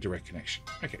are a direct connection.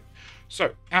 Okay, so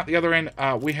out the other end,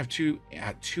 we have two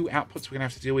outputs we're going to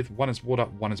have to deal with. One is water,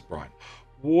 one is brine.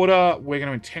 Water, we're going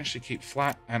to intentionally keep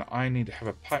flat, and I need to have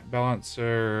a pipe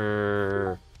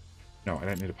balancer. No, I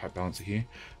don't need a pipe balancer here.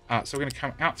 So we're going to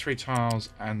come out 3 tiles,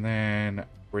 and then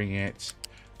bring it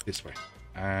this way.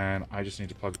 And I just need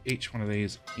to plug each one of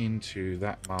these into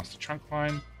that master trunk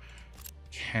line.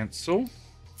 Cancel.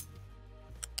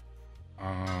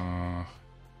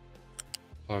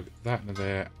 Plug that into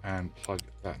there and plug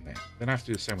that in there. Then I have to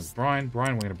do the same with brine.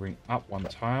 Brine, we're going to bring up 1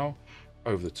 tile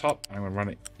over the top, and I'm going to run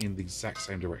it in the exact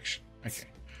same direction. Okay,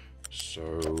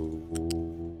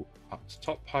 so up to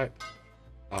top pipe,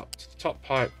 up to the top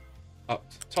pipe, up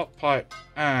to the top pipe,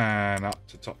 and up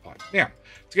to top pipe. Now,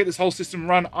 to get this whole system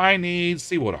run, I need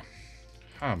seawater.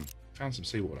 Found some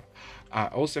seawater. I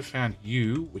also found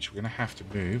you, which we're going to have to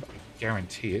move. I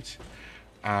guarantee it.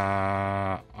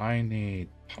 I need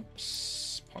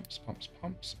pumps. I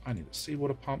need a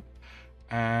seawater pump.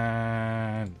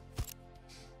 And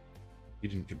you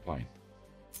didn't complain.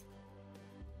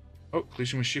 Oh,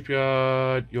 collision with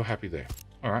shipyard. You're happy there.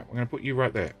 All right, we're going to put you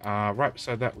right there. Right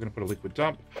beside that, we're going to put a liquid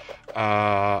dump.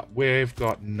 We've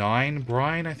got 9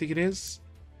 brine, I think it is.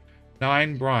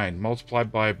 9 brine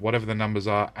multiplied by whatever the numbers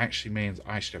are actually means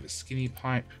I should have a skinny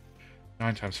pipe.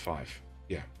 9 times 5.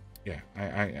 Yeah,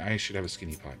 I should have a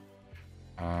skinny pipe.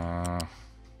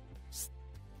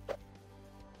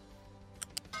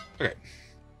 Okay.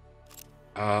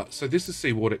 So this is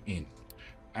seawater in.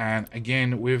 And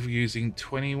again, we're using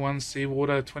 21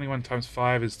 seawater. 21 times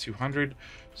 5 is 200.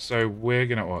 So we're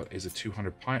going to, well, is a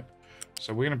 200 pipe.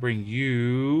 So we're going to bring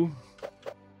you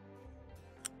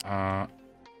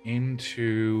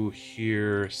into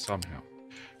here somehow.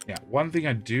 Now, one thing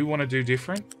I do want to do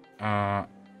different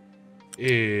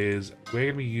is we're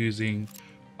going to be using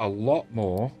a lot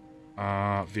more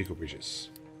vehicle bridges.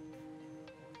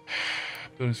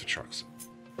 Buildings for trucks.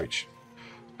 Bridge.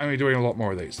 I'm going to be doing a lot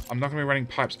more of these. I'm not going to be running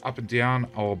pipes up and down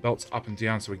or belts up and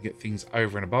down so we can get things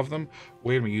over and above them.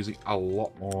 We're going to be using a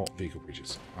lot more vehicle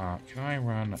bridges. Can I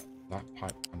run that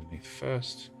pipe underneath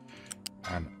first?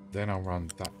 And then I'll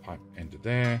run that pipe into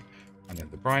there. And then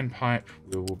the brine pipe,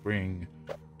 we will bring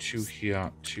 2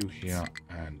 here,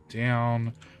 and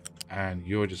down. And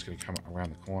you're just going to come around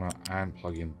the corner and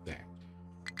plug in there.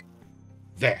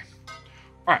 There.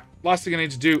 Alright, last thing I need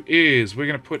to do is we're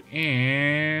going to put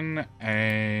in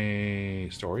a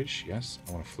storage. Yes,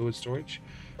 I want a fluid storage.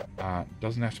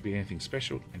 Doesn't have to be anything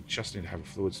special. I just need to have a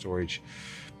fluid storage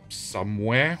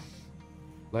somewhere.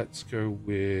 Let's go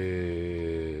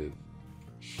with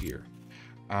here.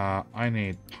 I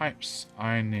need pipes.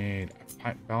 I need a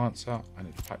pipe balancer. I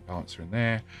need a pipe balancer in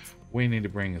there. We need to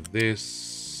bring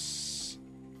this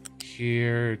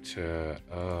here to,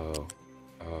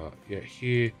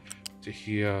 here to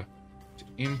here, to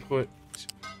input,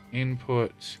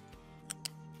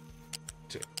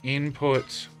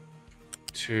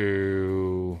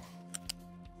 to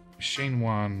machine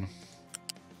 1,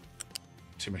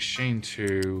 to machine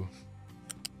 2,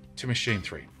 to machine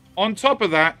 3. On top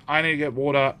of that, I need to get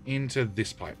water into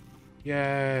this pipe.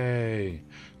 Yay!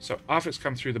 So after it's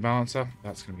come through the balancer,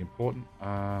 that's going to be important.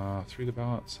 Through the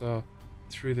balancer,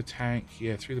 through the tank.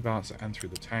 Yeah, through the balancer and through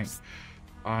the tank.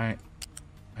 I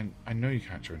know you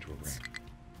can't join to a ramp.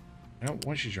 I don't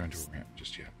want you to join to a ramp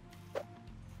just yet.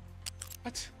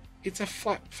 What? It's a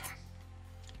flat phone.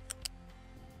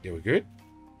 Yeah, we're good.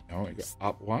 Now I want to go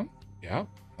up 1. Yep.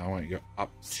 Now I want to go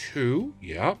up 2.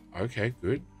 Yep. Okay,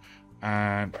 good.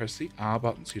 And press the R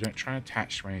button so you don't try and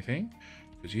attach to anything.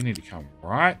 Because you need to come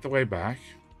right the way back.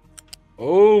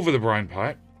 Over the brine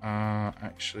pipe.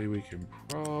 Actually, we can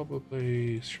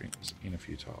probably shrink this in a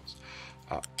few tiles.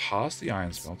 Past the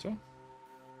iron smelter.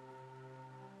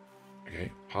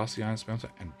 Okay, past the iron smelter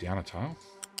and down a tile.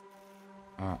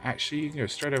 Actually, you can go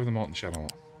straight over the molten shadow.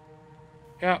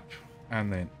 Yep.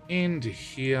 And then into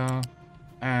here.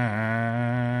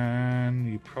 And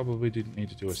you probably didn't need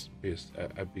to do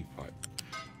a big pipe.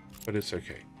 But it's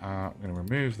okay. I'm going to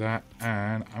remove that.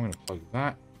 And I'm going to plug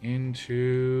that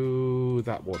into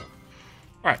that water.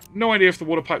 Alright, no idea if the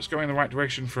water pipe's going in the right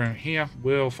direction from here.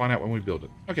 We'll find out when we build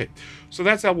it. Okay, so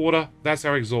that's our water. That's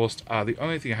our exhaust. The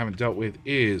only thing I haven't dealt with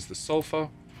is the sulfur,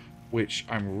 which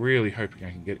I'm really hoping I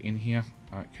can get in here.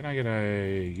 Can I get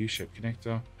a U-shaped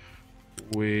connector?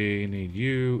 We need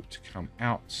you to come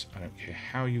out. I don't care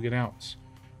how you get out.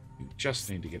 You just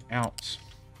need to get out.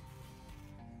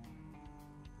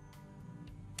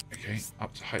 Okay,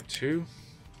 up to height 2.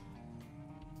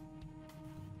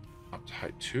 Up to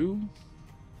height 2.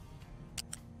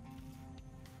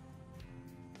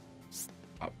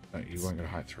 Up. No, you won't go to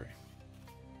height 3.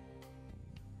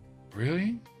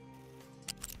 Really?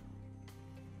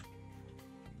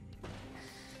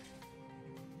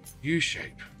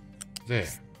 U-shape. There.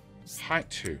 Height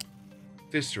 2.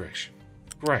 This direction.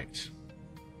 Great.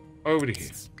 Over to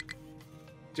here.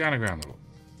 Down to ground level.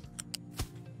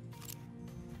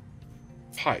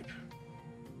 Pipe.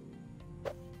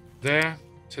 There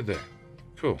to there.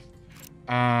 Cool.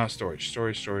 Storage.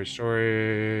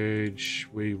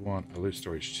 We want a loot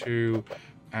storage 2.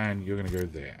 And you're going to go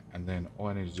there. And then all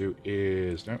I need to do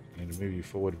is... No, I need to move you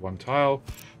forward 1 tile.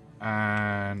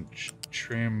 And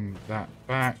trim that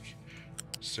back.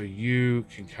 So you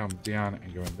can come down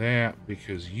and go in there.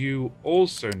 Because you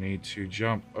also need to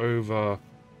jump over...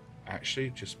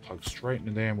 Actually, just plug straight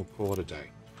into there and we'll call it a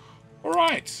day.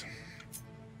 Alright.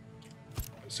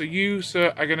 So you,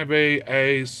 sir, are going to be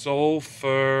a sulfur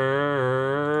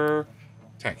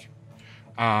tank.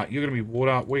 You're going to be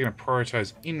water. We're going to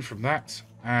prioritize in from that.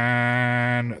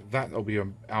 And that'll be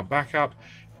our backup.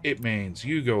 It means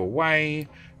you go away.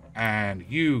 And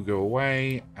you go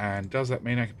away. And does that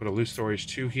mean I can put a loot storage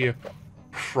 2 here?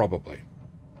 Probably.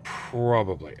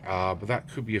 But that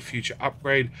could be a future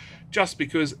upgrade. Just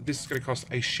because this is going to cost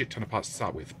a shit ton of parts to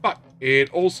start with. But it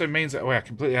also means that we're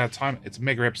completely out of time. It's a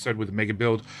mega episode with a mega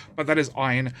build. But that is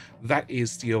iron. That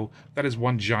is steel. That is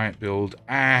one giant build.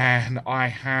 And I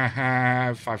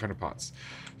have 500 parts.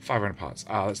 500 parts.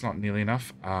 That's not nearly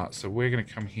enough. So we're going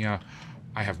to come here.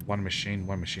 I have one machine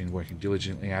working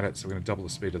diligently at it. So we're going to double the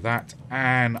speed of that.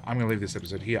 And I'm going to leave this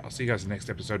episode here. I'll see you guys in the next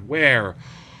episode where...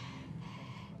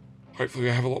 Hopefully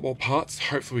we have a lot more parts.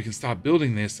 Hopefully we can start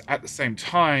building this. At the same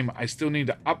time, I still need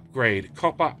to upgrade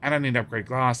copper and I need to upgrade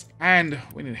glass and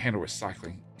we need to handle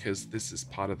recycling because this is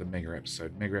part of the mega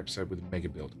episode. Mega episode with a mega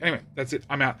build. Anyway, that's it.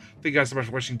 I'm out. Thank you guys so much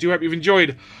for watching. Do hope you've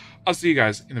enjoyed. I'll see you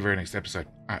guys in the very next episode.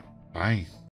 All right, bye.